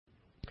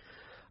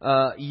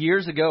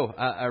Years ago,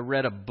 I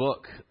read a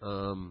book,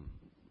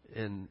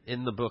 and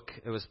in the book,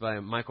 it was by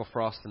Michael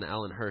Frost and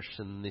Alan Hirsch,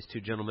 and these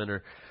two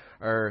gentlemen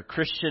are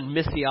Christian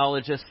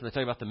missiologists, and they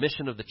talk about the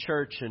mission of the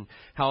church and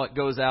how it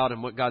goes out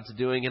and what God's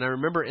doing. And I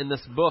remember in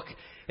this book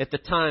at the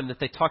time that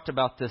they talked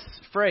about this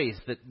phrase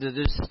that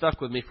just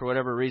stuck with me for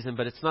whatever reason,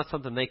 but it's not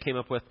something they came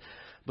up with.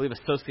 I believe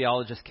a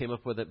sociologist came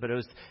up with it, but it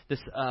was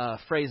this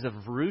phrase of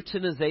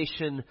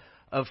routinization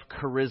of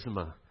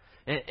charisma.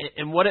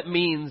 And what it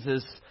means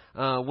is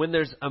when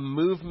there's a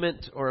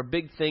movement or a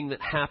big thing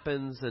that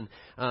happens, and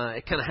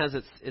it kind of has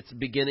its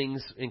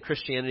beginnings in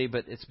Christianity,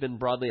 but it's been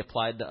broadly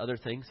applied to other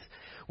things.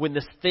 When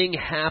this thing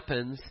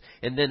happens,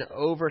 and then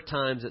over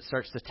time it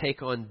starts to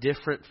take on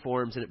different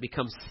forms, and it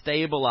becomes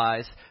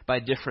stabilized by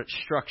different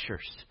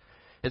structures.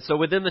 And so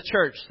within the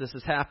church, this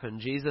has happened.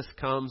 Jesus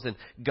comes and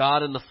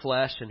God in the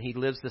flesh, and he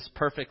lives this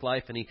perfect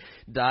life, and he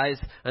dies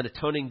an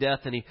atoning death,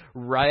 and he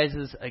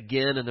rises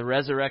again, and the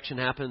resurrection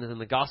happens,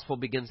 and the gospel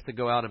begins to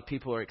go out, and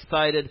people are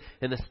excited,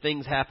 and this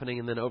thing's happening,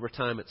 and then over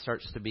time it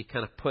starts to be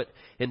kind of put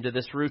into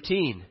this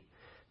routine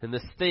and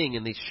this thing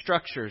and these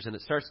structures, and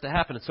it starts to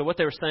happen. And so what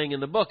they were saying in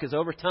the book is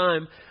over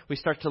time we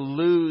start to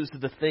lose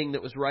the thing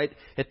that was right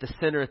at the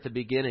center at the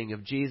beginning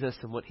of Jesus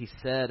and what he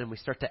said, and we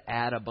start to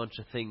add a bunch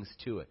of things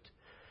to it.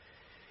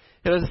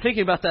 And as I was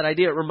thinking about that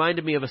idea, it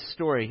reminded me of a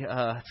story.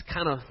 It's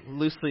kind of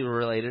loosely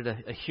related,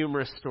 a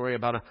humorous story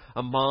about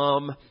a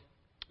mom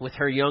with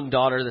her young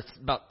daughter that's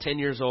about 10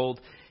 years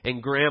old,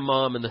 and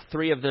grandmom, and the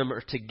three of them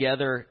are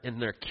together in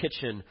their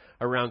kitchen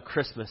around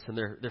Christmas, and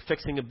they're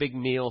fixing a big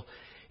meal,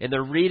 and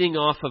they're reading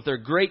off of their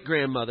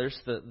great-grandmother's,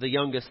 the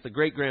youngest, the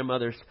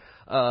great-grandmother's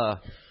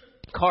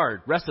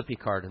recipe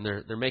card, and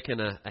they're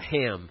making a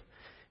ham,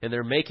 and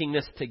they're making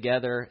this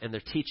together, and they're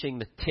teaching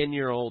the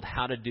 10-year-old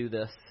how to do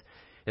this,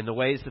 and the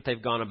ways that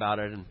they've gone about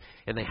it,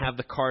 and they have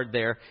the card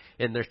there,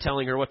 and they're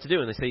telling her what to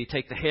do. And they say you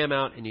take the ham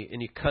out, and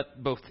you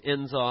cut both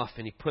ends off,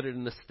 and you put it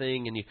in this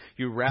thing, and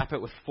you wrap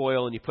it with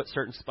foil, and you put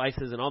certain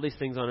spices and all these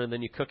things on it, and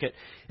then you cook it,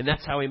 and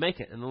that's how we make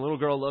it. And the little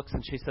girl looks,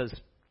 and she says,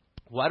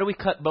 "Why do we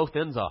cut both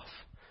ends off?"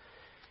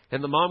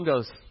 And the mom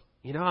goes,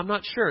 "I'm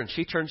not sure." And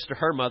she turns to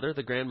her mother,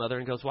 the grandmother,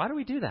 and goes, "Why do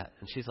we do that?"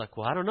 And she's like,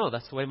 "Well, I don't know.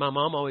 That's the way my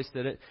mom always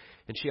did it.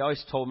 And she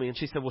always told me." And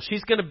she said, "Well,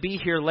 she's going to be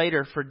here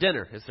later for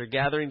dinner." As they're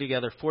gathering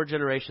together, 4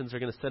 generations are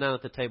going to sit down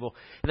at the table.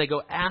 And they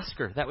go, "Ask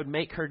her." That would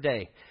make her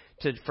day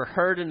for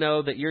her to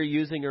know that you're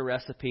using her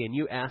recipe, and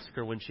you ask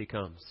her when she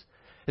comes.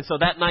 And so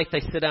that night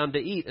they sit down to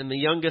eat, and the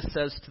youngest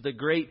says to the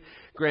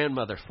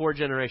great-grandmother, 4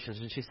 generations,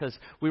 and she says,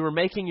 "We were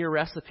making your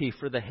recipe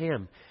for the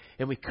ham,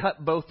 and we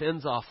cut both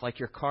ends off like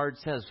your card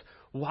says.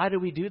 Why do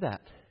we do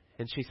that?"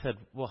 And she said,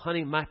 "Well,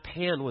 honey, my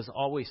pan was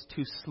always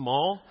too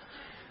small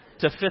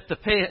to fit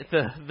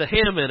the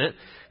ham in it.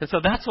 And so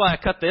that's why I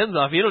cut the ends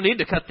off. You don't need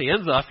to cut the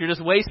ends off. You're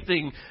just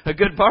wasting a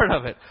good part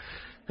of it."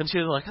 And she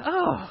was like,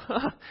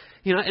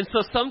 and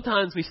so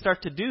sometimes we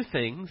start to do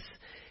things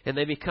and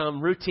they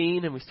become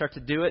routine, and we start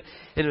to do it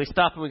and we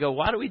stop and we go,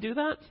 "Why do we do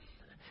that?"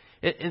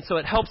 And so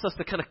it helps us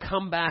to kind of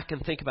come back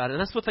and think about it. And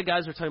that's what the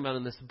guys are talking about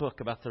in this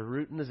book, about the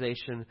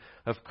routinization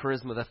of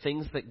charisma, the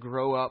things that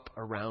grow up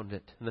around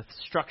it, and the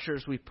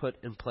structures we put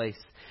in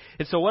place.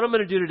 And so what I'm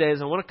going to do today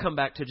is I want to come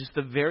back to just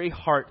the very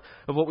heart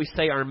of what we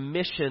say our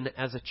mission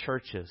as a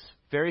church is.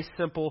 Very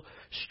simple,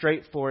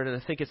 straightforward, and I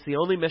think it's the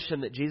only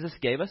mission that Jesus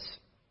gave us.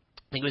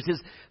 I think it was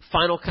his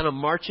final kind of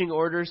marching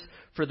orders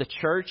for the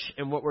church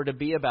and what we're to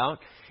be about.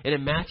 And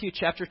in Matthew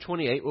chapter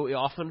 28, what we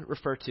often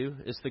refer to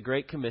is the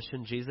Great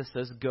Commission. Jesus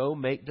says, "Go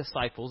make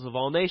disciples of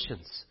all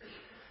nations,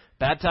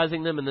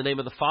 baptizing them in the name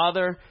of the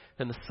Father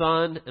and the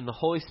Son and the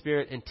Holy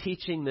Spirit, and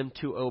teaching them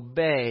to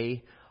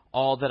obey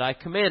all that I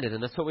commanded."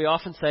 And that's what we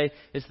often say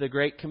is the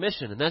Great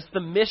Commission. And that's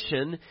the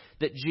mission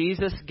that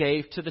Jesus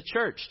gave to the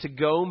church, to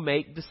go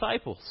make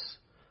disciples.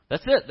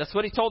 That's it. That's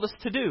what he told us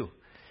to do.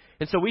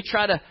 And so we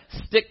try to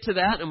stick to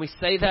that, and we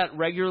say that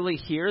regularly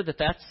here,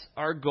 that's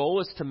our goal,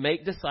 is to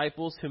make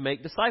disciples who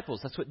make disciples.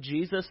 That's what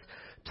Jesus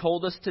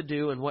told us to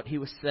do and what he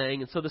was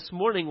saying. And so this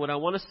morning, what I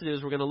want us to do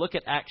is we're going to look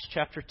at Acts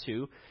chapter 2,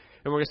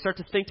 and we're going to start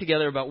to think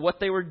together about what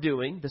they were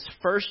doing, this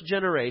first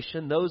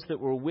generation, those that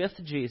were with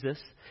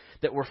Jesus,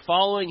 that were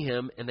following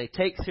him, and they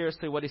take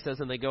seriously what he says,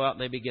 and they go out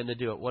and they begin to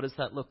do it. What does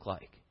that look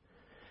like?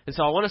 And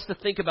so I want us to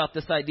think about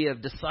this idea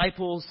of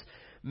disciples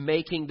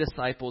making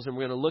disciples, and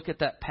we're going to look at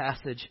that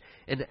passage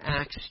in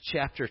Acts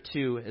chapter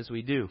 2 as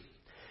we do.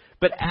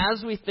 But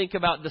as we think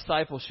about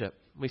discipleship,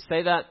 we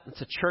say that,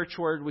 it's a church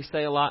word we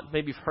say a lot.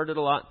 Maybe you've heard it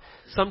a lot.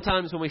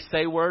 Sometimes when we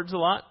say words a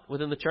lot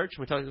within the church,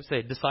 we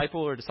say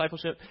disciple or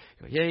discipleship,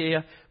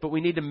 yeah. But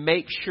we need to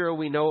make sure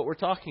we know what we're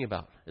talking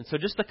about. And so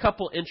just a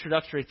couple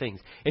introductory things.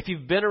 If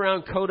you've been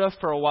around Coda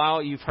for a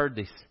while, you've heard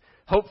these.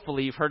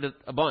 Hopefully you've heard it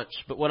a bunch.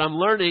 But what I'm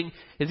learning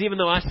is even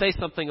though I say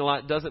something a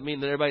lot, doesn't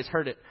mean that everybody's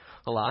heard it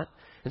a lot.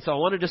 And so I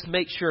want to just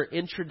make sure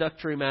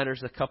introductory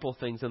matters a couple of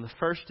things. And the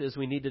first is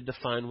we need to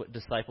define what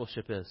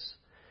discipleship is.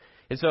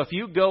 And so if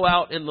you go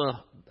out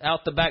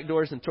out the back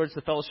doors and towards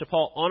the fellowship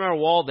hall, on our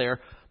wall there,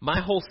 my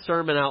whole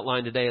sermon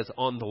outline today is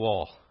on the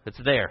wall. It's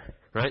there,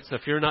 right? So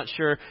if you're not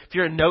sure, if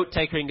you're a note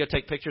taker, you can go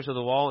take pictures of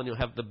the wall and you'll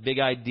have the big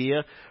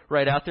idea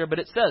right out there. But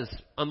it says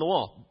on the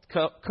wall,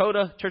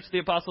 CODA, Church of the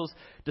Apostles,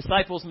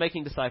 disciples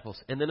making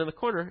disciples. And then in the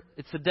corner,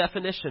 it's a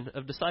definition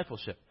of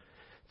discipleship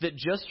that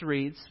just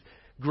reads,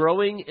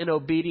 growing in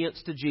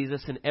obedience to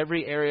Jesus in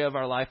every area of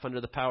our life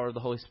under the power of the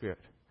Holy Spirit.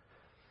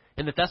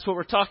 And that's what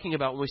we're talking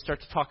about when we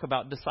start to talk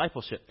about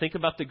discipleship. Think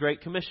about the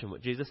Great Commission,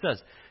 what Jesus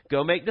says.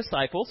 Go make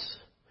disciples,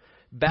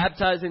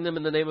 baptizing them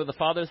in the name of the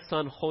Father, the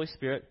Son, Holy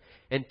Spirit,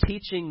 and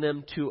teaching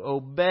them to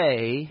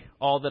obey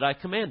all that I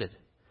commanded.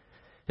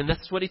 And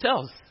that's what he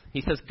tells.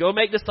 He says, go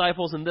make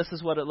disciples, and this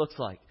is what it looks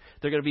like.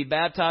 They're going to be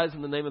baptized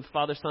in the name of the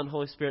Father, Son,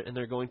 Holy Spirit, and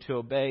they're going to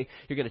obey.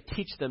 You're going to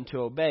teach them to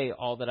obey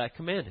all that I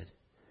commanded.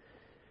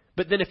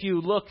 But then if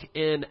you look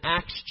in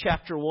Acts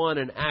chapter 1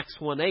 and Acts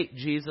 1:8,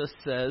 Jesus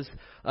says,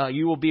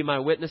 you will be my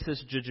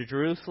witnesses to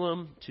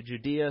Jerusalem, to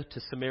Judea, to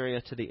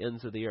Samaria, to the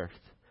ends of the earth.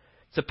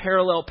 It's a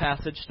parallel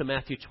passage to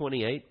Matthew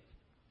 28.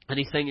 And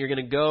he's saying you're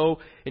going to go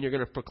and you're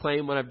going to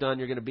proclaim what I've done.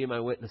 You're going to be my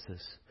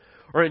witnesses.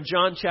 Or in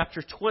John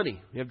chapter 20,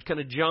 you have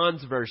kind of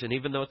John's version,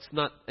 even though it's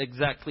not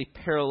exactly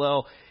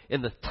parallel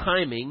in the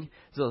timing.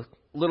 It's a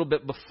little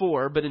bit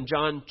before. But in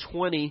John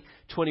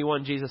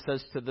 20:21, Jesus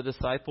says to the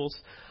disciples,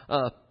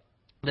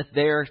 that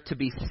they're to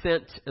be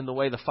sent in the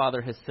way the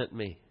Father has sent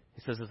me.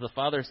 He says, as the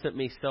Father has sent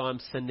me, so I'm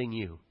sending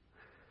you.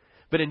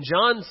 But in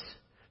John's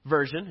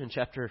version, in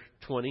chapter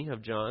 20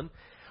 of John,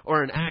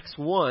 or in Acts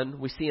 1,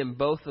 we see in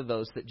both of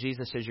those that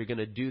Jesus says you're going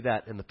to do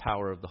that in the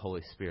power of the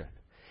Holy Spirit.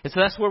 And so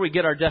that's where we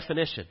get our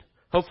definition.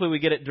 Hopefully we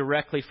get it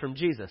directly from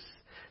Jesus.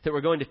 That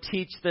we're going to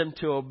teach them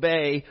to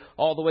obey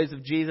all the ways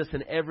of Jesus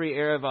in every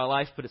area of our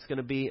life, but it's going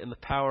to be in the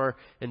power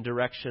and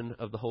direction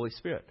of the Holy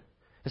Spirit.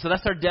 And so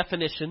that's our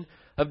definition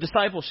of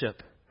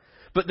discipleship.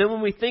 But then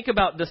when we think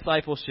about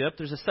discipleship,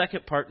 there's a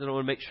second part that I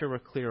want to make sure we're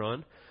clear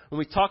on. When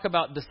we talk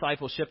about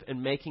discipleship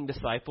and making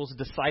disciples,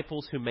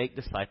 disciples who make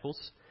disciples,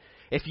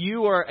 if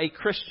you are a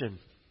Christian,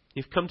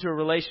 you've come to a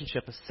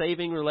relationship, a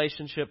saving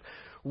relationship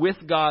with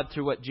God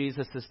through what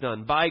Jesus has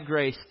done. By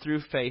grace,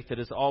 through faith, it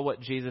is all what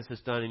Jesus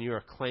has done, and you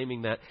are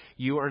claiming that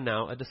you are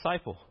now a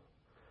disciple.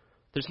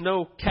 There's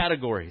no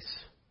categories.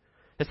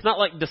 It's not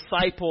like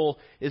disciple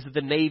is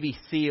the Navy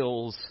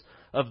SEALs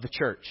of the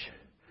church.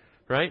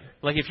 Right?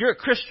 Like if you're a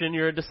Christian,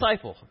 you're a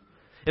disciple.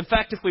 In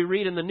fact, if we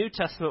read in the New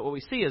Testament, what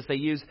we see is they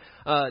use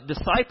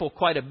disciple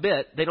quite a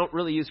bit. They don't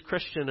really use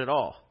Christian at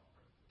all.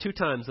 2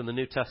 times in the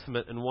New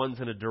Testament, and one's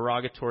in a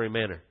derogatory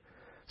manner.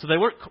 So they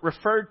weren't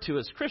referred to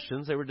as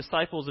Christians. They were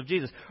disciples of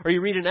Jesus. Or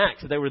you read in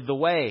Acts, they were the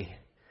way.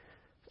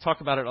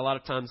 Talk about it a lot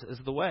of times as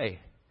the way.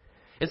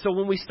 And so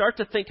when we start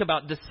to think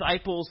about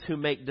disciples who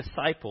make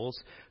disciples,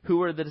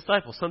 who are the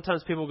disciples?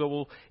 Sometimes people go,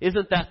 well,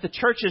 isn't that the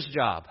church's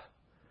job?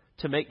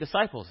 To make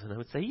disciples. And I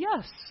would say,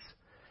 yes.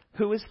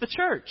 Who is the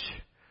church?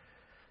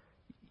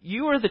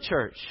 You are the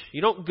church.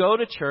 You don't go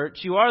to church.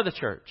 You are the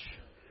church.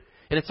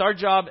 And it's our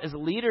job as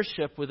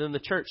leadership within the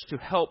church to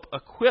help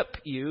equip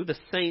you, the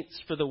saints,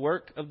 for the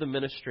work of the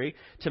ministry,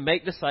 to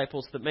make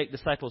disciples that make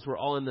disciples. We're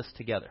all in this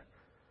together.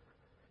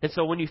 And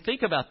so when you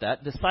think about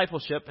that,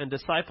 discipleship and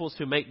disciples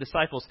who make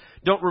disciples,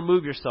 don't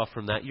remove yourself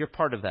from that. You're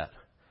part of that.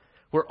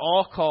 We're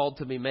all called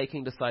to be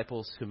making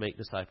disciples who make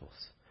disciples.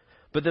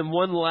 But then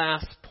one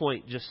last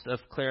point just of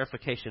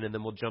clarification, and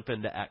then we'll jump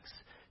into Acts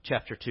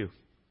chapter 2.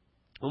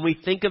 When we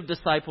think of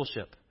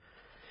discipleship,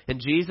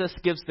 and Jesus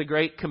gives the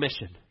Great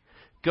Commission,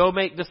 go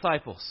make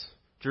disciples,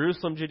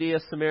 Jerusalem, Judea,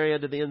 Samaria,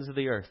 to the ends of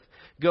the earth.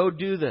 Go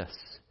do this.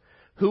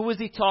 Who was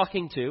he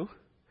talking to,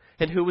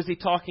 and who was he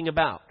talking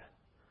about?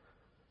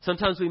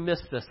 Sometimes we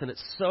miss this, and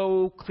it's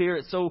so clear,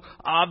 it's so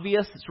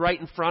obvious, it's right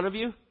in front of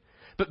you.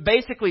 But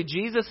basically,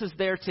 Jesus is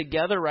there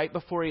together right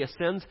before he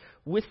ascends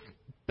with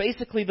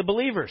basically the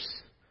believers,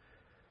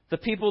 the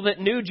people that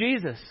knew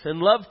Jesus and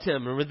loved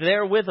him and were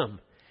there with him.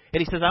 And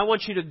he says, I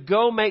want you to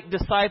go make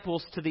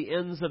disciples to the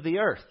ends of the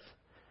earth.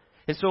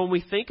 And so when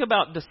we think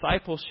about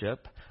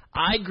discipleship,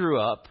 I grew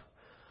up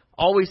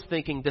always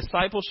thinking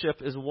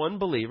discipleship is one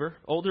believer,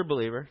 older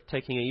believer,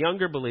 taking a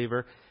younger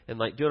believer and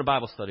like doing a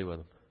Bible study with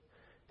them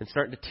and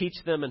starting to teach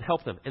them and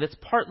help them. And it's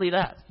partly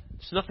that.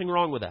 There's nothing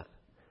wrong with that.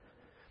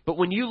 But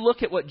when you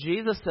look at what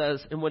Jesus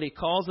says and what he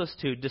calls us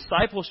to,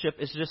 discipleship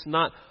is just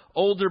not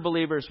older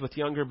believers with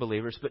younger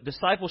believers, but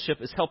discipleship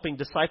is helping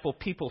disciple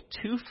people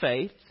to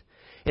faith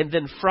and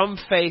then from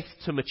faith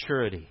to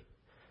maturity.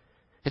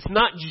 It's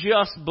not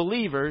just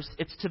believers,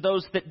 it's to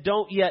those that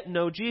don't yet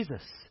know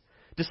Jesus.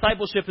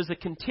 Discipleship is a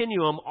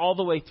continuum all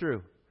the way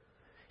through.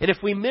 And if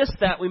we miss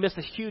that, we miss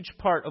a huge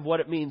part of what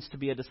it means to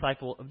be a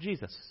disciple of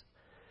Jesus.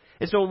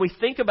 And so when we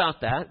think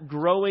about that,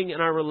 growing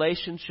in our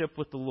relationship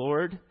with the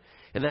Lord,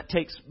 and that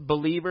takes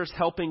believers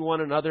helping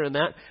one another in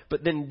that,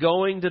 but then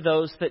going to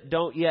those that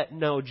don't yet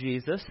know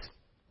Jesus.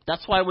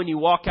 That's why when you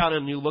walk out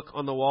and you look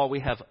on the wall, we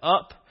have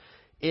up,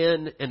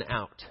 in, and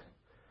out.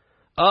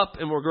 Up,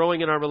 and we're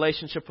growing in our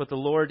relationship with the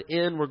Lord.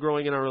 In, we're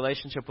growing in our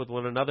relationship with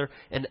one another.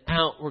 And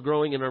out, we're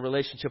growing in our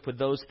relationship with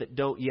those that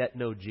don't yet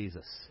know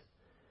Jesus.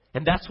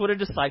 And that's what a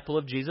disciple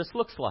of Jesus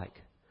looks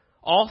like.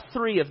 All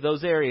 3 of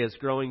those areas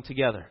growing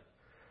together.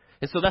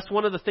 And so that's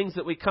one of the things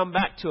that we come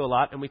back to a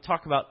lot, and we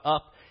talk about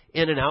up,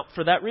 in, and out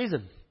for that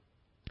reason.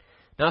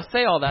 Now, I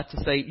say all that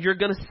to say you're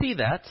going to see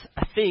that.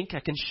 I think I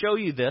can show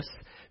you this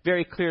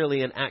very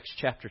clearly in Acts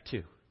chapter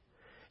 2.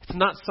 It's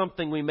not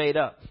something we made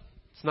up.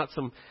 It's not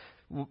some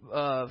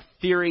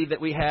theory that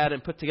we had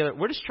and put together.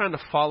 We're just trying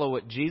to follow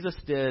what Jesus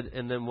did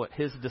and then what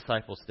his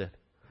disciples did.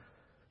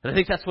 And I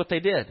think that's what they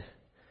did.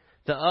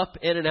 The up,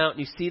 in, and out, and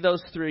you see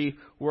those three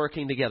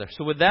working together.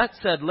 So with that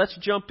said, let's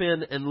jump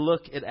in and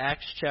look at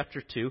Acts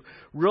chapter 2.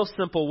 Real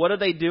simple. What are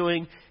they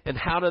doing and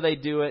how do they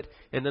do it?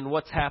 And then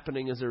what's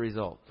happening as a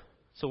result?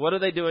 So what are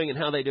they doing and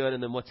how they do it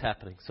and then what's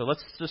happening? So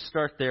let's just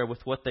start there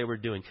with what they were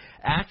doing.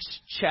 Acts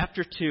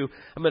chapter 2,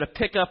 I'm going to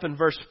pick up in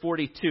verse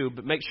 42,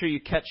 but make sure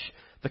you catch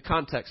the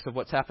context of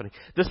what's happening.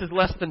 This is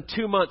less than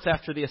 2 months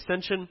after the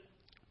ascension.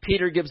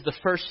 Peter gives the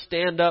first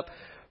stand-up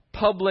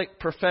public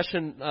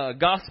profession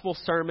gospel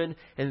sermon,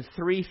 and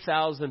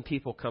 3,000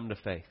 people come to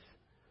faith.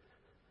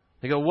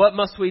 They go, what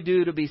must we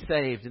do to be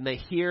saved? And they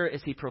hear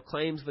as he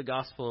proclaims the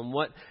gospel and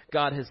what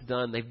God has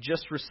done. They've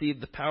just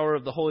received the power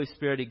of the Holy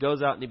Spirit. He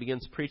goes out and he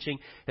begins preaching,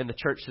 and the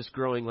church is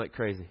growing like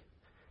crazy.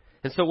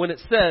 And so when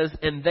it says,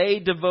 and they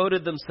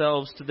devoted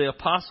themselves to the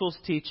apostles'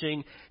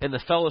 teaching and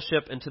the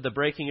fellowship and to the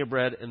breaking of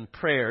bread and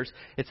prayers,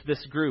 it's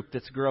this group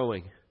that's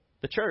growing.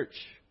 The church.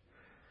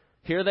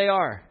 Here they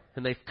are.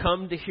 And they've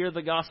come to hear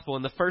the gospel.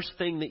 And the first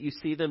thing that you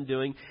see them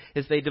doing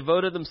is they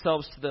devoted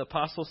themselves to the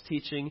apostles'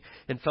 teaching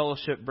and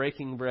fellowship,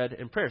 breaking bread,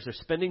 and prayers. They're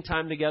spending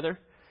time together.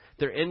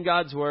 They're in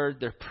God's word.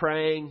 They're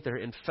praying. They're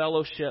in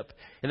fellowship.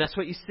 And that's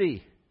what you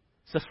see.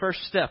 It's the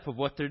first step of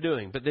what they're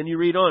doing. But then you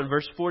read on,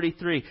 verse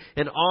 43.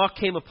 And awe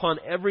came upon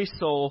every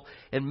soul,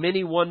 and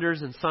many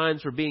wonders and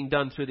signs were being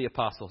done through the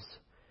apostles.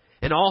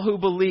 And all who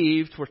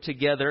believed were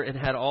together and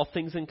had all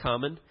things in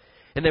common.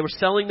 And they were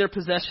selling their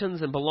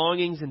possessions and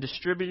belongings and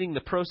distributing the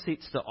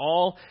proceeds to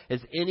all as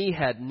any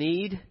had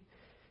need.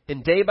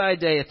 And day by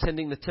day,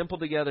 attending the temple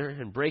together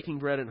and breaking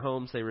bread in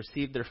homes, they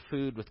received their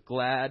food with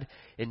glad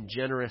and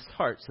generous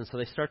hearts. And so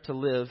they start to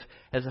live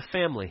as a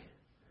family.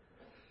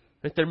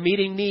 Right? They're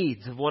meeting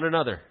needs of one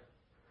another.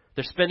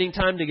 They're spending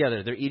time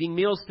together. They're eating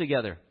meals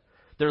together.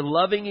 They're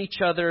loving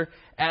each other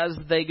as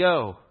they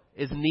go.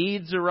 As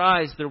needs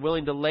arise, they're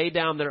willing to lay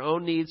down their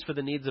own needs for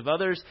the needs of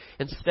others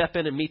and step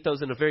in and meet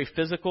those in a very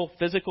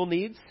physical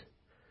needs.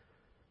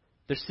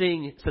 They're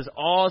seeing, it says,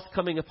 awe is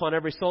coming upon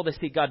every soul. They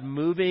see God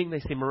moving. They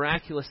see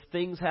miraculous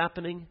things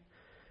happening.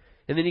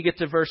 And then you get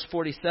to verse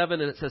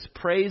 47 and it says,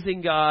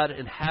 praising God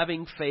and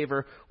having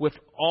favor with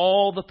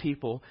all the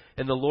people.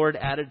 And the Lord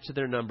added to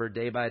their number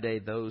day by day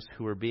those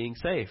who were being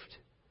saved.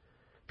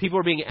 People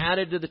are being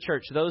added to the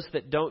church. Those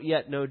that don't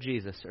yet know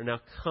Jesus are now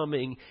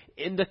coming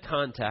into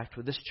contact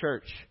with this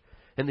church.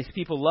 And these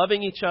people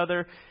loving each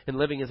other and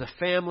living as a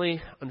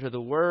family under the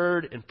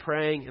word and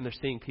praying, and they're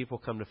seeing people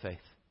come to faith.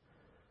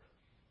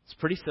 It's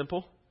pretty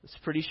simple. It's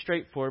pretty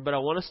straightforward, but I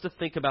want us to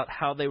think about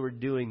how they were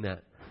doing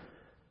that.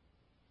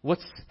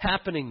 What's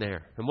happening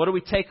there? And what do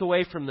we take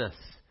away from this?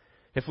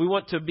 If we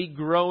want to be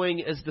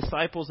growing as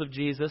disciples of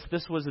Jesus,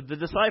 this was the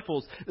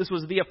disciples. This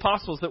was the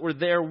apostles that were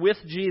there with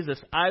Jesus,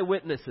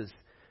 eyewitnesses.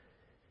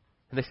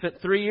 And they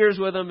spent 3 years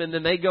with him, and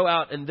then they go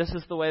out, and this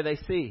is the way they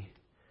see.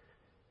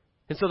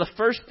 And so the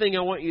first thing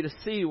I want you to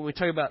see when we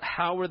talk about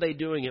how were they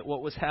doing it,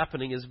 what was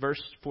happening, is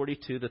verse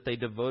 42, that they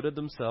devoted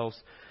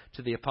themselves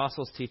to the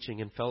apostles'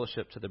 teaching and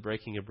fellowship, to the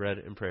breaking of bread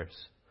and prayers.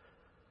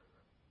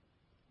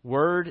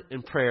 Word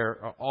and prayer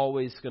are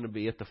always going to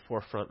be at the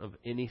forefront of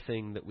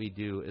anything that we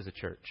do as a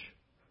church.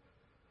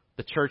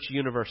 The church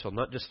universal,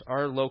 not just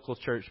our local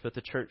church, but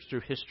the church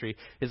through history,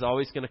 is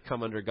always going to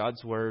come under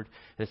God's word,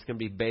 and it's going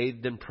to be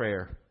bathed in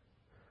prayer.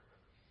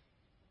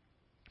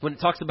 When it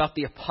talks about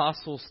the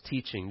apostles'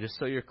 teaching, just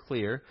so you're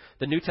clear,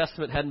 the New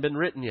Testament hadn't been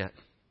written yet.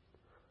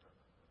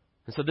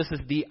 And so this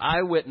is the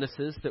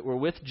eyewitnesses that were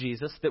with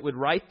Jesus that would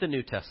write the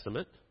New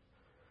Testament,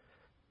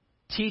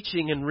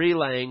 teaching and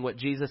relaying what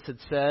Jesus had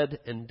said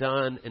and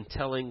done and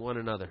telling one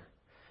another.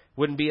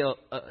 Wouldn't be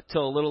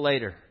till a little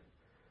later,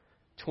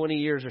 20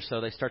 years or so,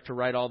 they start to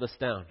write all this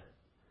down.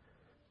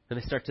 And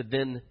they start to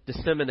then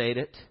disseminate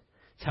it.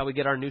 It's how we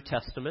get our New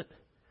Testament.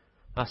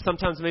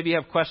 Sometimes maybe you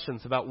have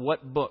questions about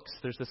what books.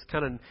 There's this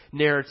kind of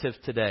narrative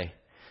today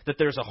that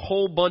there's a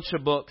whole bunch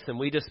of books and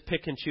we just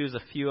pick and choose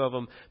a few of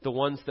them, the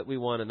ones that we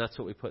want, and that's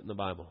what we put in the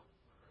Bible.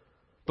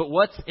 But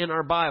what's in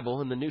our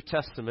Bible, in the New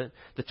Testament,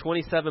 the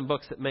 27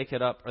 books that make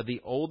it up, are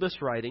the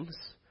oldest writings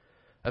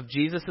of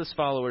Jesus'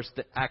 followers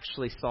that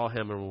actually saw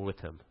him and were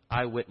with him.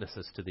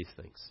 Eyewitnesses to these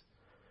things.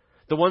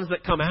 The ones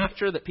that come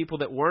after, that people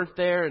that weren't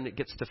there, and it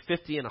gets to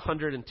 50 and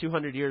 100 and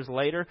 200 years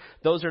later,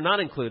 those are not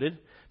included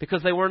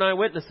because they weren't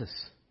eyewitnesses.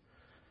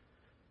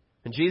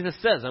 And Jesus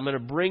says, I'm going to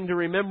bring to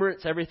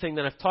remembrance everything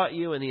that I've taught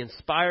you, and he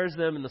inspires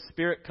them, and the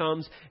Spirit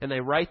comes, and they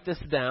write this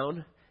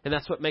down, and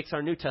that's what makes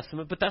our New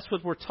Testament. But that's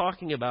what we're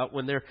talking about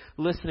when they're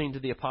listening to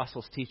the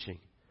apostles' teaching.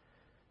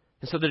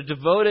 And so they're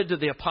devoted to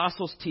the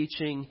apostles'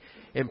 teaching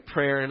and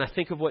prayer, and I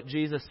think of what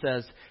Jesus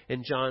says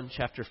in John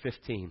chapter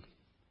 15.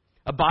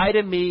 Abide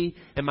in me,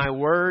 and my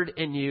word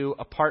in you.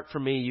 Apart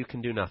from me, you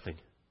can do nothing.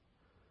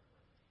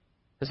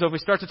 And so if we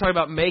start to talk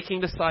about making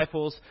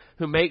disciples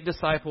who make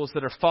disciples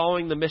that are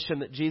following the mission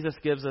that Jesus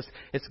gives us,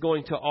 it's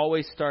going to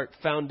always start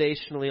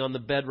foundationally on the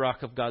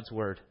bedrock of God's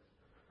Word.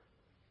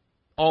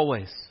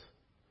 Always.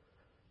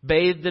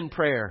 Bathed in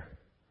prayer.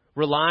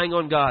 Relying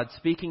on God,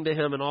 speaking to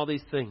Him and all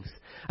these things.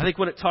 I think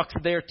when it talks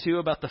there too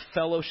about the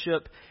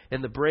fellowship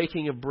and the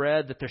breaking of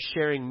bread, that they're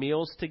sharing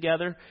meals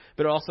together,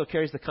 but it also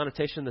carries the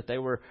connotation that they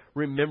were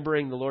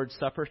remembering the Lord's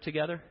Supper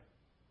together.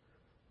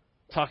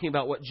 Talking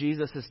about what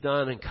Jesus has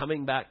done and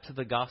coming back to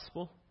the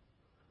gospel.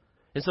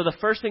 And so the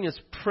first thing is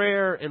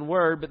prayer and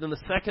word, but then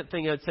the second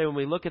thing I'd say when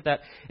we look at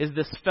that is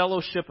this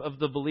fellowship of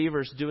the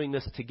believers doing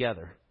this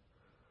together.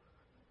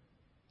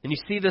 And you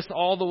see this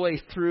all the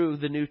way through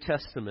the New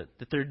Testament,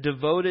 that they're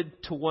devoted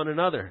to one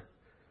another.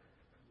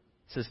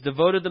 It says,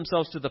 devoted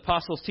themselves to the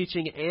apostles'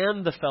 teaching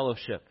and the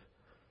fellowship.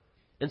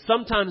 And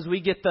sometimes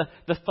we get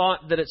the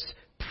thought that it's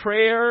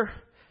prayer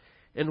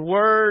and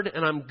word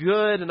and I'm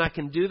good and I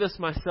can do this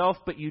myself,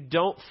 but you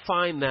don't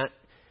find that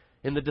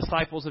in the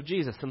disciples of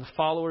Jesus and the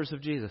followers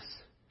of Jesus.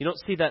 You don't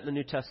see that in the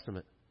New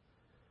Testament.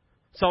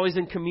 It's always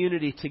in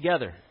community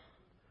together.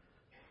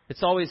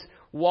 It's always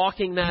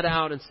walking that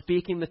out and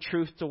speaking the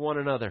truth to one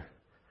another.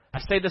 I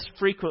say this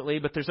frequently,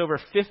 but there's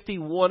over 50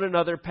 one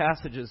another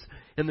passages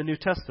in the New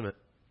Testament.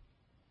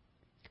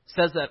 It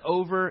says that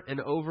over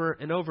and over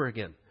and over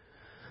again.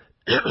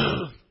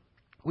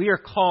 We are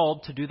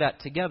called to do that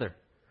together.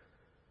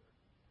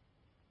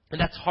 And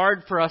that's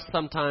hard for us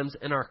sometimes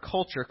in our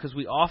culture because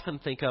we often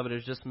think of it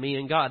as just me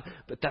and God.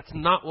 But that's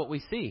not what we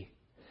see.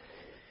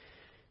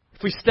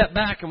 If we step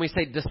back and we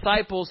say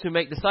disciples who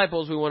make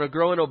disciples, we want to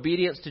grow in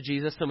obedience to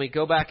Jesus, and we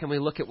go back and we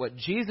look at what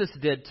Jesus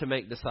did to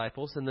make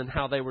disciples and then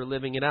how they were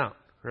living it out,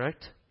 right?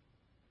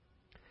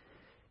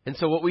 And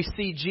so what we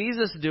see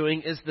Jesus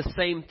doing is the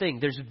same thing.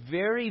 There's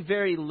very,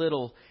 very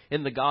little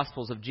in the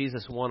Gospels of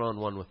Jesus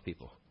one-on-one with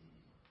people.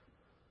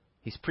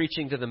 He's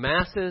preaching to the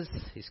masses.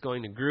 He's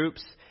going to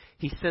groups.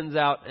 He sends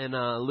out in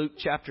Luke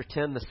chapter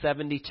 10 the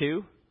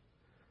 72.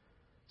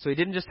 So he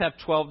didn't just have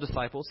 12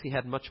 disciples. He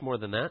had much more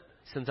than that.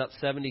 He sends out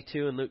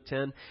 72 in Luke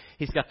 10.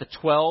 He's got the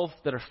 12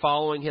 that are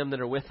following him,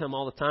 that are with him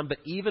all the time. But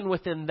even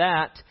within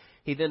that,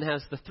 he then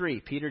has the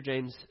 3, Peter,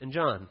 James, and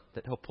John,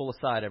 that he'll pull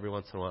aside every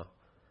once in a while.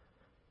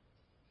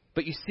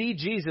 But you see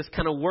Jesus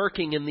kind of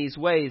working in these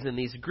ways, in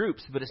these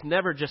groups, but it's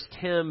never just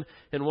him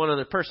and one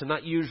other person,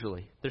 not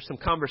usually. There's some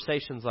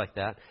conversations like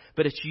that,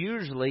 but it's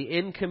usually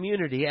in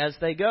community as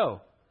they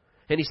go.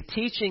 And he's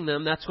teaching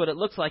them, that's what it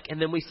looks like,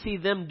 and then we see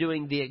them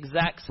doing the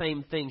exact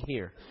same thing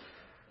here.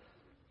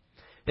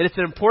 And it's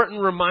an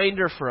important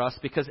reminder for us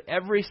because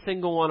every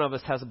single one of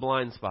us has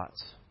blind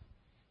spots.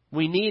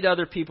 We need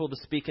other people to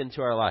speak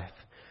into our life.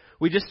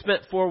 We just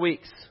spent 4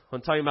 weeks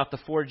on talking about the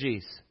 4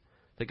 Gs.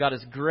 That God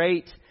is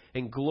great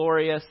and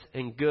glorious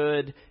and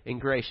good and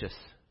gracious.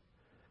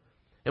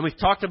 And we've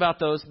talked about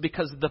those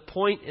because the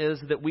point is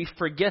that we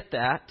forget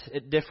that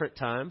at different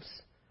times.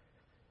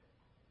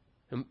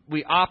 And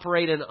we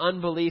operate in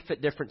unbelief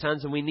at different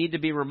times, and we need to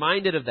be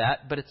reminded of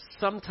that. But it's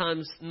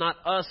sometimes not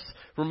us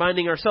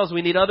reminding ourselves.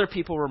 We need other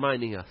people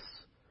reminding us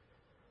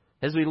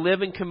as we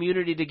live in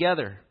community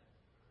together.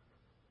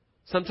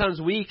 Sometimes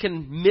we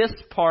can miss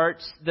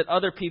parts that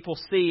other people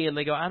see, and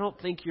they go, I don't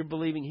think you're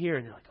believing here.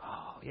 And you're like,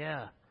 oh,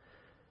 yeah.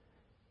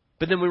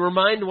 But then we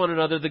remind one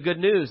another the good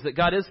news, that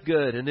God is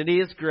good, and that He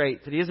is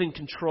great, that He is in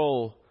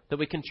control, that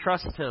we can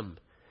trust Him.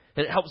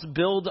 And it helps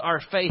build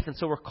our faith. And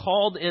so we're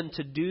called in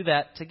to do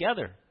that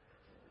together.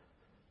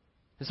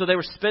 And so they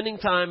were spending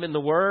time in the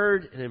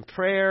Word and in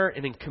prayer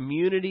and in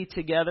community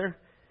together.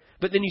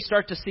 But then you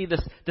start to see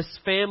this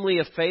family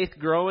of faith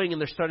growing,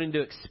 and they're starting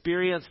to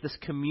experience this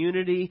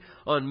community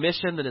on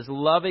mission that is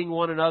loving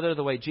one another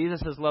the way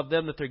Jesus has loved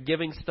them, that they're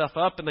giving stuff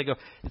up. And they go,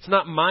 it's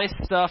not my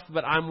stuff,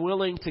 but I'm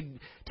willing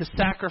to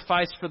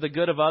sacrifice for the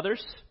good of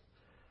others.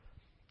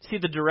 See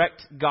the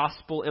direct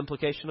gospel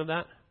implication of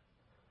that?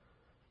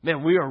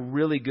 Man, we are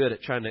really good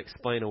at trying to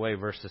explain away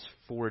verses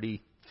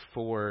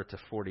 44 to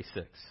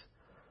 46.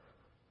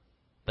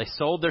 They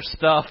sold their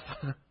stuff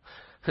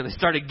and they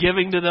started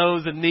giving to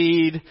those in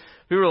need.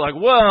 We were like,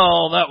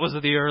 well, that was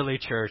the early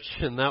church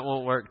and that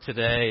won't work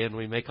today. And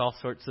we make all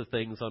sorts of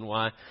things on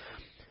why.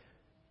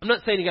 I'm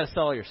not saying you got to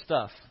sell all your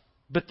stuff,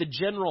 but the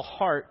general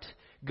heart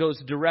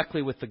goes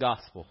directly with the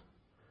gospel.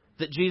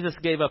 That Jesus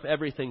gave up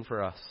everything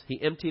for us.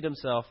 He emptied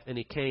Himself and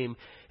He came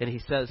and He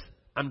says,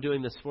 I'm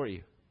doing this for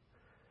you.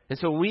 And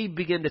so when we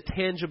begin to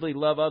tangibly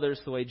love others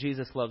the way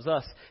Jesus loves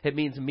us, it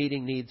means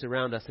meeting needs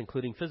around us,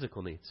 including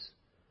physical needs.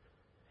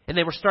 And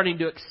they were starting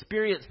to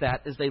experience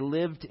that as they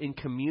lived in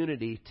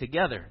community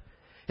together.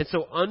 And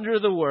so under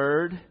the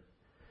Word,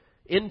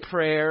 in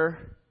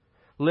prayer,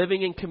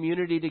 living in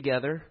community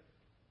together.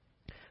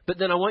 But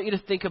then I want you to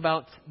think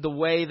about the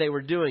way they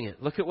were doing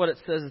it. Look at what it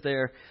says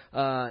there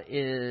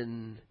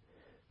in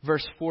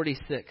verse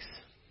 46.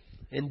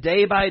 And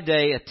day by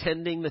day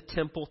attending the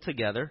temple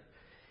together,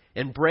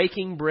 and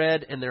breaking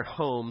bread in their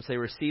homes, they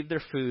received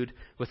their food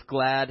with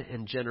glad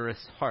and generous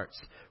hearts.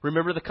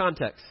 Remember the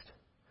context.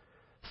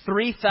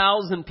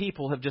 3,000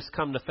 people have just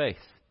come to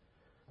faith.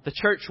 The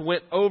church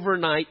went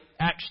overnight,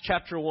 Acts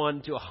chapter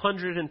 1, to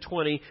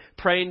 120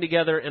 praying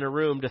together in a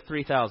room to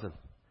 3,000.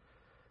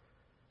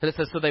 And it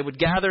says, so they would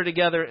gather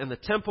together in the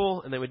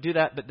temple, and they would do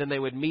that, but then they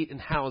would meet in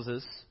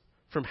houses,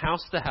 from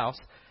house to house,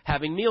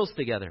 having meals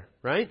together,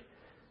 right?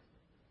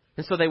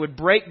 And so they would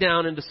break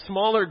down into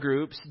smaller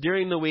groups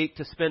during the week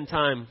to spend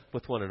time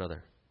with one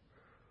another.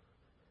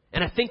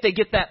 And I think they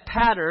get that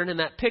pattern and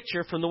that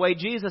picture from the way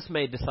Jesus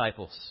made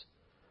disciples.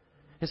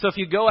 And so if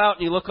you go out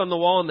and you look on the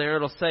wall in there,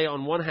 it'll say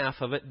on one half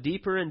of it,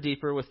 deeper and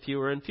deeper with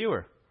fewer and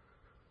fewer.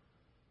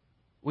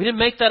 We didn't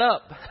make that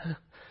up.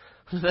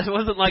 That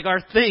wasn't like our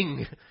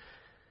thing.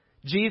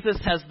 Jesus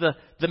has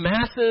the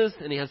masses,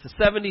 and he has the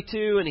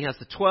 72, and he has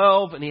the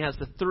 12, and he has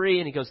the 3,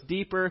 and he goes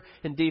deeper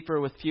and deeper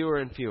with fewer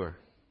and fewer.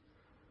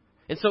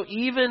 And so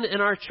even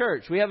in our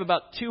church, we have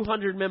about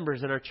 200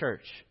 members in our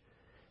church.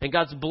 And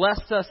God's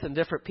blessed us, and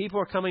different people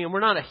are coming, and we're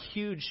not a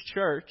huge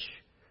church.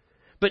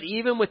 But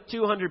even with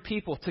 200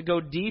 people, to go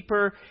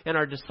deeper in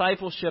our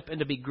discipleship and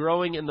to be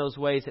growing in those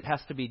ways, it has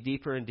to be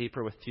deeper and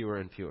deeper with fewer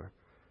and fewer.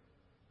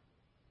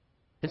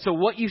 And so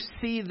what you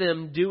see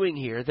them doing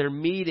here, they're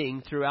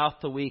meeting throughout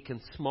the week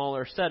in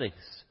smaller settings.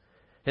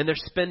 And they're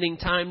spending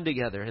time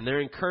together, and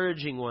they're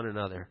encouraging one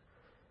another.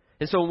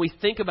 And so when we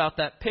think about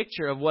that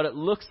picture of what it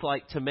looks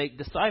like to make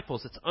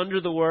disciples, it's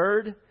under the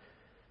Word,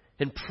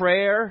 in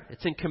prayer,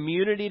 it's in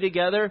community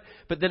together,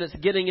 but then it's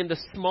getting into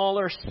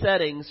smaller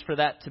settings for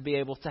that to be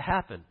able to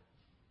happen.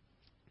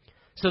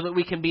 So that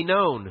we can be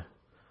known.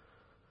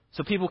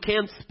 So people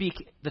can speak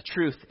the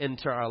truth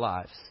into our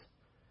lives.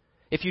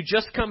 If you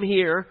just come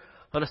here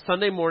on a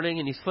Sunday morning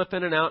and you slip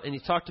in and out and you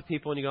talk to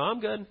people and you go, I'm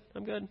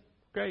good,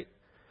 great.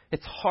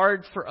 It's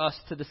hard for us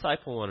to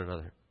disciple one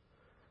another.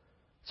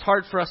 It's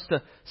hard for us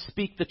to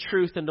speak the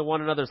truth into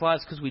one another's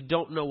lives because we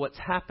don't know what's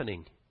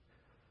happening.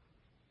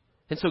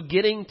 And so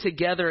getting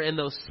together in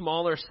those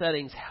smaller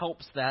settings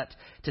helps that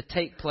to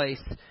take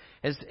place,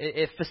 as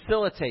it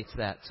facilitates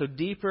that. So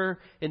deeper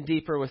and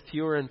deeper with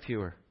fewer and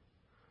fewer.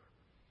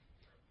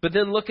 But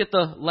then look at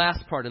the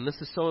last part, and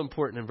this is so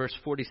important in verse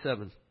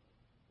 47.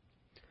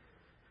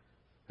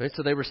 Right,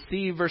 so they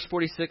receive, verse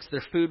 46,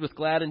 their food with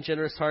glad and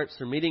generous hearts.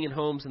 They're meeting in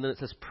homes. And then it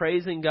says,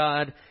 praising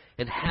God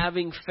and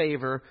having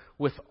favor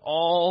with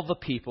all the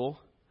people.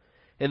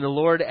 And the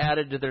Lord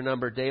added to their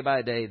number day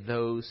by day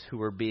those who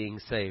were being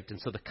saved. And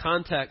so the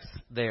context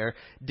there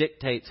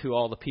dictates who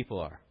all the people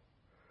are.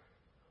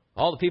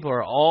 All the people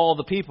are all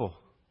the people.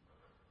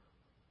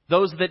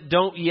 Those that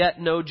don't yet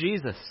know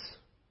Jesus.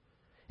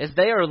 As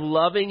they are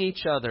loving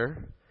each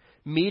other,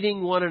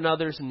 meeting one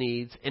another's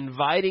needs,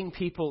 inviting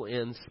people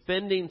in,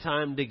 spending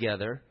time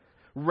together,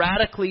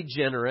 radically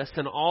generous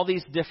in all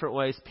these different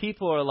ways,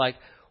 people are like,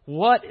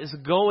 what is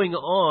going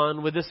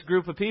on with this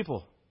group of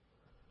people?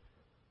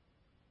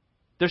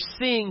 They're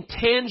seeing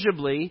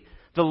tangibly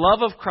the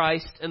love of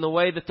Christ and the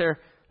way that they're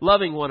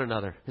loving one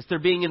another, as they're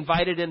being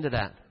invited into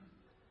that.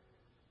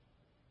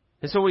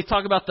 And so when we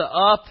talk about the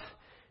up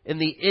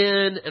and the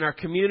in and our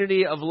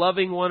community of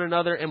loving one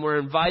another, and we're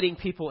inviting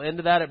people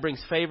into that, it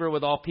brings favor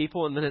with all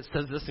people. And then it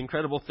says this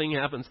incredible thing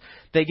happens.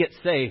 They get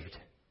saved.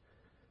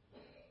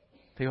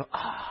 They go,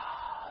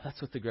 that's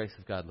what the grace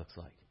of God looks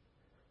like.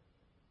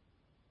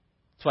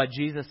 That's why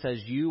Jesus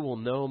says, you will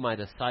know my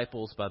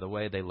disciples by the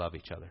way they love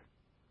each other.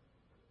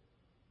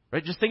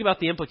 Right? Just think about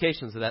the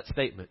implications of that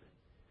statement.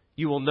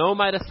 You will know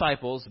my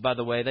disciples by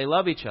the way they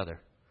love each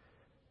other.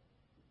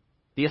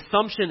 The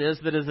assumption is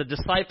that as a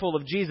disciple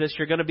of Jesus,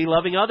 you're going to be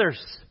loving others.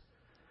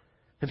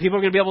 And people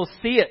are going to be able to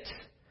see it.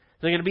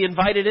 They're going to be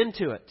invited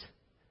into it.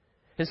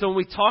 And so when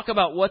we talk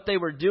about what they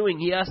were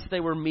doing, yes, they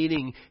were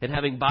meeting and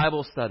having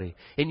Bible study.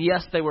 And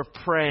yes, they were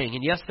praying.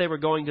 And yes, they were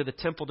going to the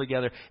temple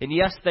together. And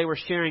yes, they were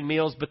sharing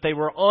meals. But they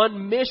were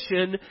on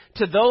mission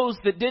to those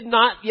that did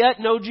not yet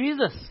know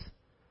Jesus.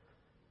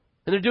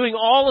 And they're doing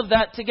all of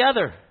that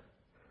together.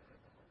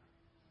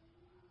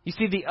 You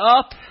see the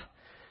up,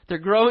 they're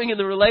growing in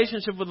the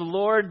relationship with the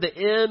Lord, the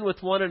in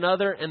with one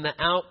another, and the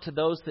out to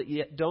those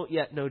that don't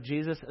yet know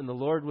Jesus. And the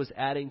Lord was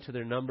adding to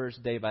their numbers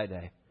day by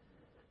day.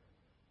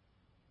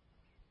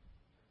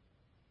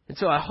 And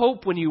so I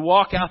hope when you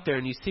walk out there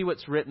and you see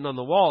what's written on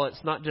the wall,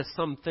 it's not just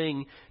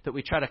something that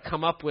we try to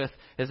come up with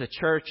as a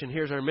church and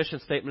here's our mission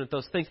statement and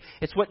those things.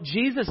 It's what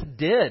Jesus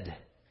did.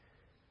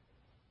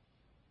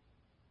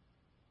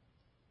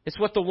 It's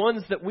what the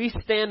ones that we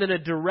stand in a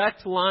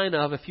direct line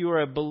of, if you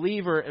are a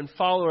believer and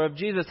follower of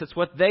Jesus, it's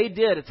what they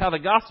did. It's how the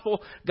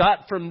gospel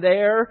got from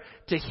there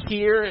to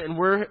here, and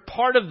we're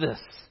part of this.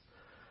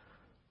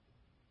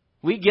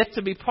 We get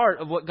to be part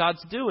of what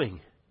God's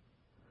doing.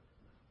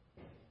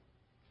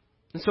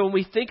 And so when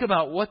we think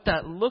about what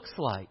that looks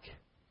like,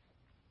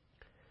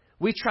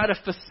 we try to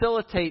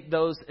facilitate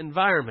those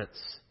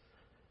environments.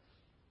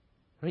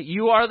 Right?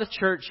 You are the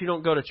church, you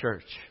don't go to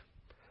church.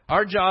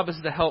 Our job is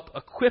to help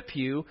equip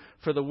you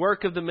for the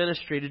work of the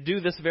ministry to do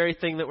this very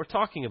thing that we're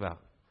talking about.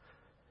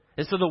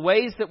 And so the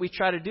ways that we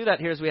try to do that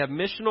here is we have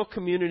missional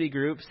community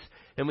groups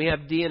and we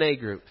have DNA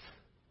groups.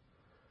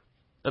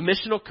 A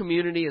missional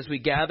community is we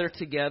gather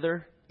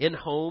together in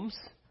homes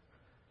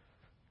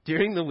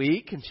during the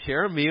week and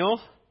share a meal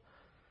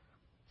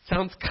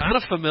Sounds kind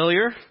of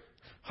familiar,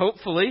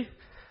 hopefully.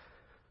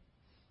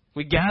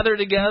 We gather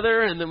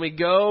together and then we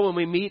go and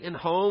we meet in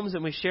homes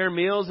and we share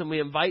meals and we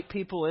invite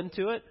people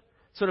into it.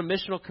 That's what a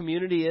missional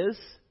community is.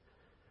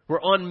 We're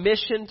on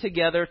mission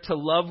together to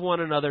love one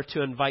another,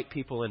 to invite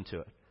people into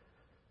it.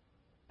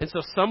 And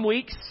so some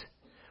weeks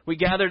we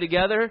gather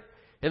together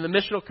in the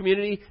missional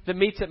community that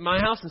meets at my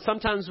house, and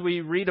sometimes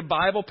we read a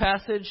Bible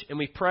passage and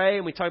we pray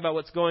and we talk about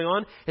what's going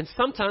on, and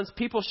sometimes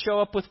people show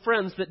up with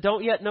friends that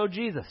don't yet know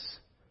Jesus.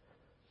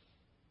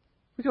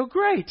 We go,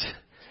 great,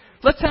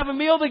 let's have a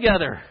meal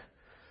together.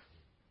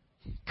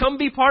 Come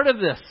be part of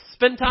this.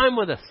 Spend time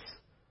with us.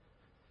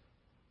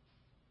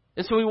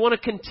 And so we want to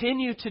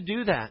continue to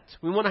do that.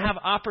 We want to have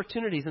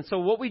opportunities. And so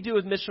what we do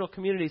with missional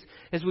communities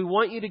is we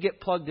want you to get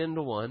plugged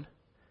into one.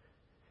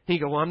 And you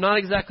go, well, I'm not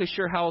exactly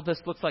sure how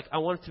this looks like. I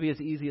want it to be as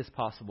easy as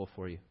possible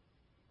for you.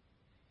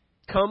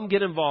 Come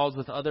get involved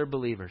with other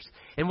believers.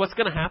 And what's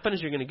going to happen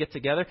is you're going to get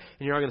together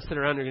and you're all going to sit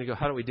around and you're going to go,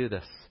 how do we do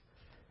this?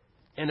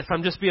 And if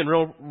I'm just being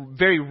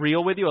very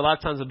real with you, a lot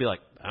of times I'll be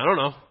like, I don't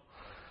know.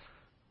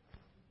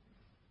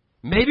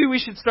 Maybe we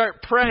should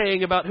start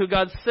praying about who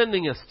God's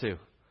sending us to.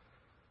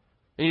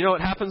 And you know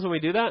what happens when we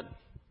do that?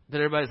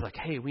 Then everybody's like,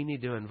 hey, we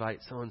need to invite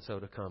so-and-so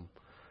to come.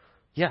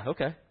 Yeah,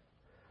 okay.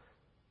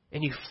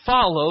 And you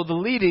follow the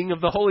leading of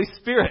the Holy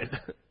Spirit.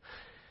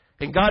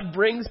 And God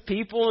brings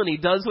people and He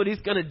does what He's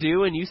going to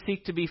do, and you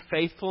seek to be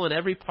faithful in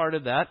every part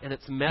of that. And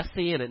it's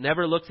messy and it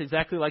never looks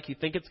exactly like you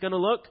think it's going to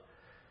look.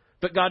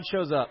 But God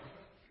shows up.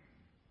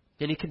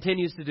 And He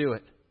continues to do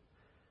it.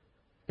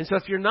 And so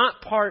if you're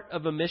not part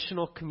of a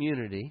missional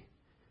community,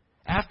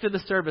 after the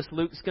service,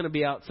 Luke's going to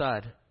be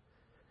outside.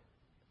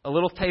 A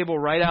little table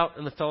right out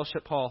in the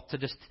fellowship hall to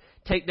just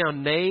take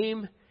down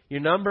name,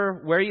 your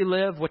number, where you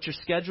live, what your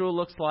schedule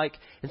looks like.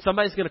 And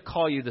somebody's going to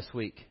call you this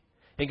week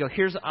and go,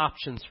 here's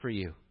options for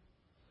you.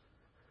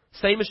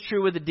 Same is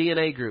true with the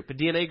DNA group. A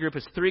DNA group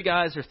is 3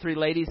 guys or 3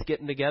 ladies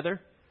getting together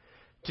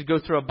to go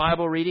through a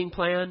Bible reading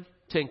plan,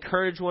 to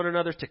encourage one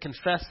another, to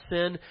confess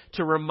sin,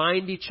 to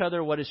remind each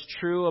other what is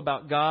true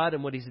about God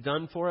and what He's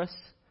done for us.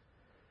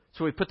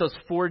 So we put those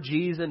 4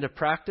 G's into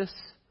practice.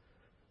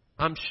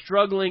 I'm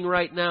struggling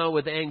right now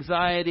with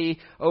anxiety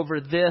over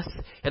this,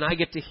 and I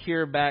get to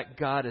hear back,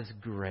 God is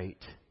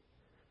great.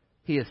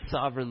 He is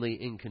sovereignly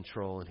in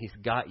control, and He's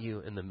got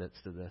you in the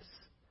midst of this.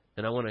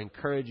 And I want to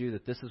encourage you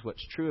that this is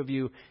what's true of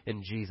you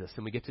in Jesus,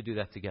 and we get to do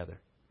that together.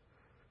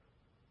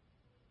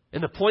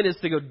 And the point is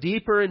to go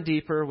deeper and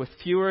deeper with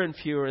fewer and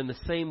fewer in the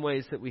same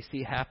ways that we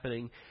see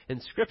happening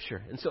in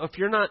Scripture. And so if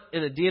you're not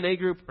in a DNA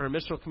group or a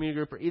missional community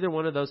group or either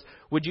one of those,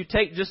 would you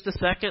take just a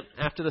second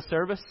after the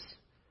service?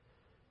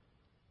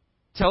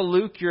 Tell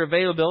Luke your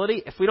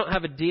availability. If we don't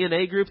have a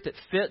DNA group that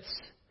fits,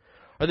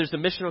 or there's a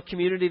missional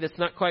community that's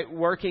not quite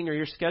working, or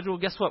your schedule,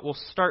 guess what? We'll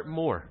start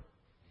more.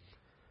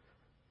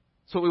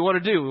 That's what we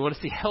want to do. We want to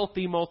see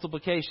healthy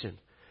multiplication.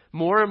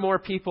 More and more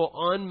people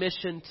on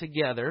mission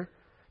together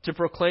to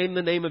proclaim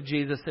the name of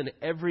Jesus in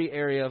every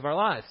area of our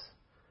lives.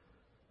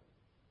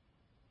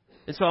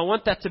 And so I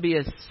want that to be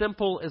as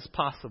simple as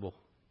possible.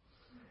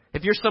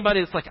 If you're somebody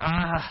that's like,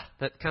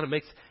 that kind of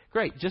makes,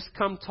 great, just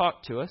come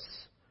talk to us.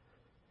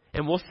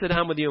 And we'll sit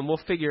down with you and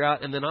we'll figure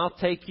out, and then I'll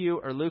take you,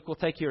 or Luke will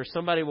take you, or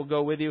somebody will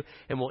go with you,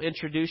 and we'll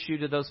introduce you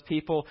to those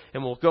people,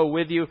 and we'll go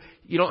with you.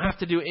 You don't have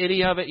to do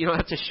any of it. You don't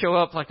have to show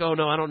up like, oh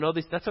no, I don't know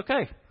these. That's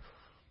okay.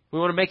 We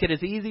want to make it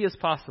as easy as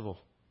possible.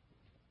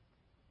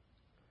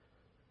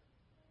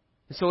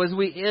 So as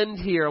we end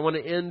here, I want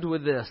to end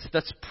with this.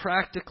 That's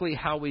practically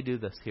how we do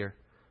this here,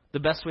 the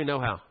best we know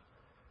how.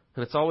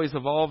 And it's always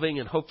evolving,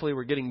 and hopefully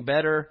we're getting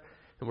better,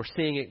 and we're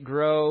seeing it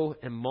grow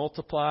and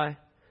multiply.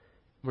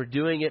 We're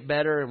doing it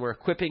better, and we're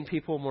equipping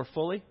people more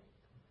fully.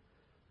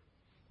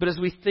 But as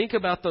we think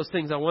about those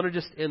things, I want to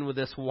just end with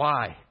this.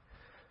 Why?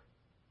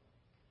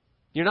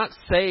 You're not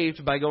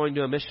saved by going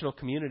to a missional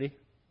community.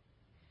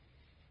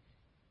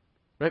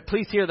 Right?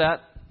 Please hear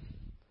that.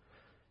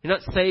 You're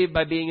not saved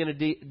by being in a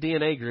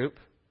DNA group.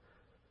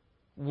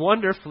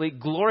 Wonderfully,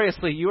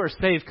 gloriously, you are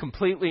saved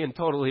completely and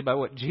totally by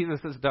what Jesus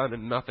has done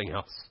and nothing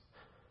else.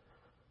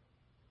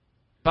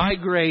 By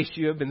grace,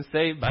 you have been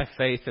saved by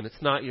faith, and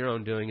it's not your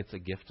own doing. It's a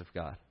gift of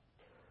God.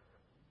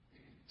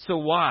 So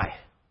why?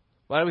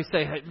 Why do we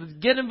say, hey,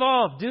 get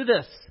involved, do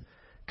this,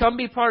 come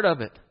be part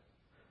of it?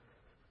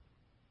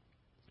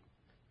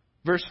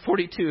 Verse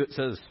 42, it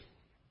says,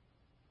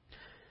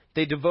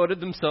 they devoted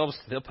themselves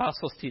to the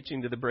apostles'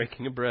 teaching, to the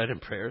breaking of bread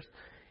and prayers,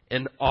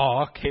 and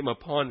awe came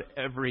upon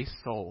every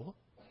soul.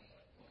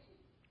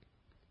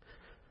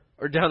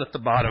 Or down at the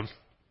bottom,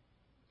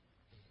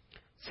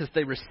 it says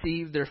they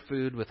received their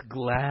food with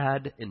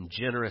glad and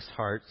generous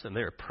hearts, and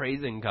they are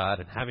praising God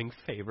and having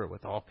favor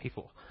with all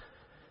people.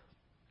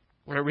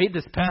 When I read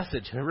this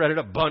passage, and I read it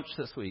a bunch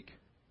this week,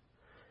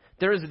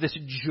 there is this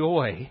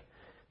joy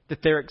that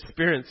they're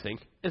experiencing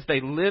as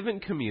they live in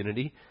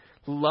community,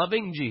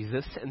 loving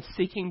Jesus and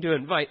seeking to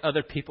invite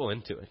other people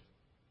into it.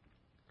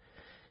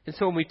 And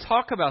so when we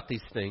talk about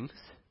these things,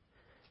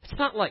 it's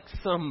not like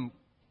some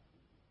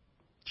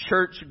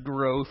church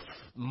growth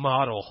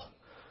model.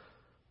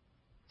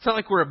 It's not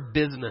like we're a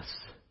business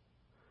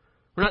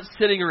We're not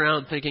sitting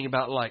around thinking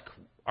about like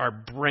our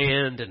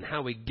brand and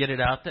how we get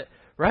it out there,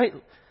 right?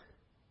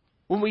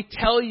 When we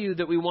tell you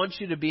that we want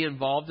you to be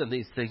involved in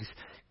these things,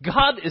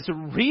 God is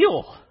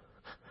real.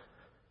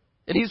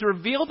 And He's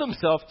revealed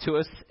Himself to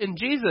us in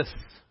Jesus.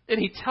 And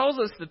He tells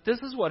us that this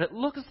is what it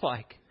looks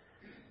like.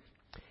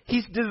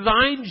 He's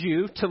designed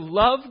you to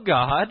love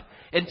God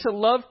and to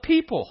love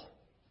people.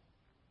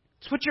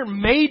 It's what you're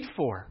made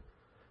for.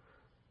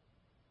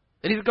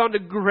 And He's gone to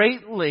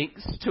great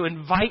lengths to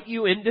invite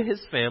you into His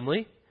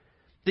family,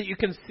 that you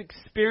can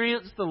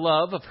experience the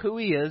love of who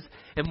He is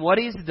and what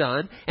He's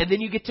done. And then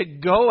you get to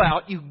go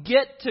out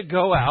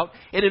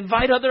and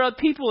invite other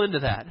people into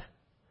that.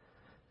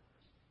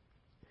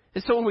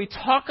 And so when we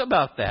talk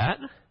about that,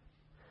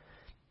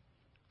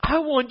 I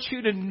want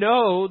you to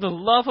know the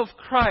love of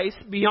Christ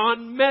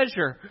beyond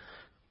measure.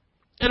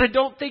 And I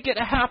don't think it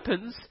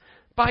happens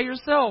by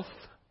yourself.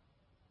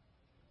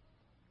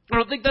 I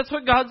don't think that's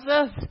what God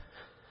says.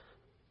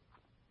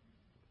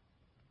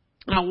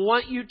 And I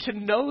want you to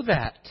know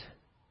that.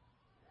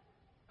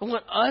 I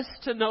want us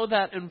to know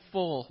that in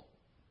full.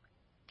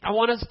 I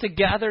want us to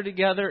gather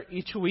together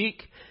each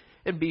week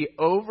and be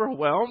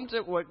overwhelmed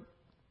at what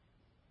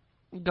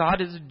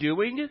God is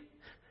doing,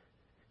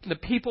 and the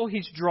people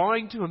He's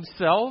drawing to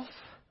Himself,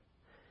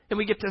 and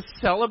we get to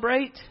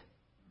celebrate.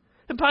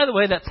 And by the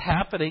way, that's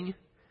happening.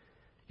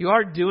 You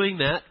are doing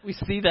that. We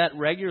see that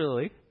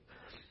regularly.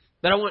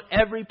 But I want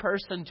every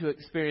person to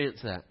experience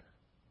that.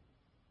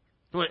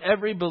 I want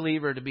every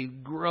believer to be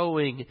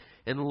growing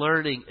and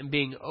learning and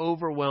being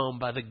overwhelmed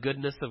by the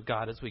goodness of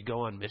God as we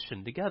go on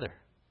mission together.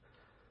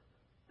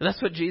 And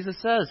that's what Jesus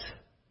says.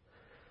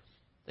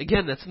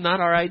 Again, that's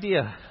not our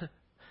idea.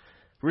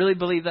 Really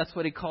believe that's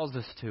what He calls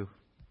us to.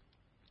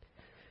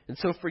 And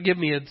so forgive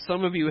me, and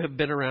some of you have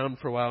been around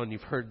for a while and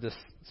you've heard this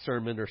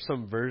sermon or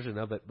some version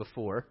of it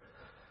before.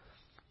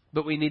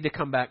 But we need to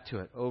come back to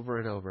it over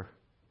and over.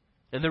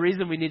 And the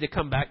reason we need to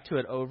come back to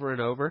it over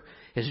and over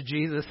is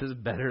Jesus is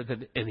better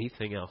than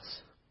anything else.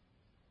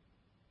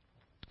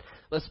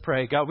 Let's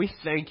pray. God, we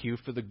thank You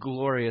for the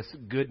glorious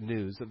good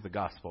news of the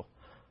gospel.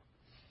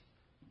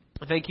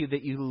 Thank You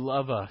that You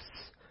love us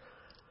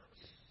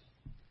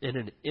in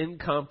an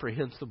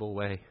incomprehensible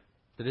way,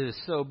 that it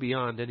is so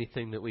beyond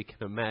anything that we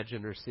can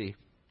imagine or see.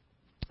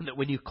 And that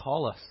when You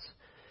call us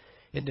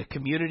into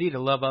community to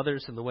love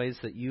others in the ways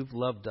that You've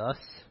loved us,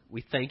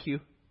 we thank You.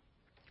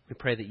 We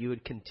pray that You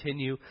would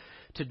continue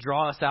to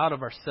draw us out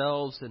of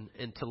ourselves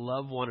and to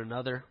love one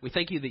another. We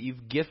thank You that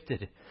You've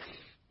gifted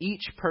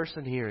each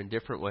person here in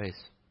different ways,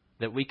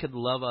 that we could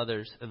love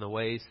others in the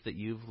ways that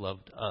You've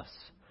loved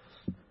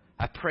us.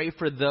 I pray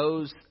for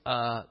those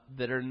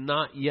that are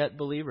not yet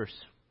believers.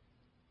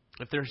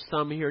 If there's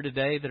some here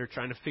today that are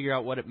trying to figure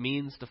out what it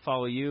means to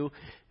follow You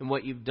and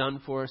what You've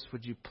done for us,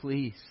 would You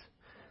please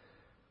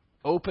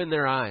open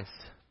their eyes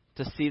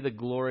to see the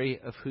glory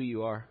of who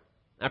You are.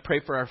 I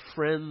pray for our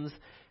friends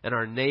and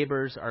our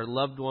neighbors, our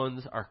loved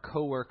ones, our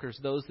coworkers,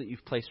 those that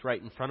You've placed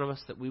right in front of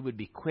us, that we would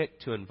be quick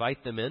to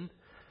invite them in,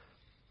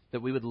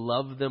 that we would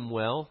love them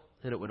well,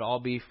 and it would all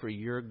be for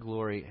Your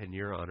glory and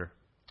Your honor.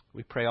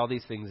 We pray all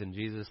these things in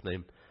Jesus'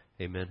 name.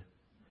 Amen.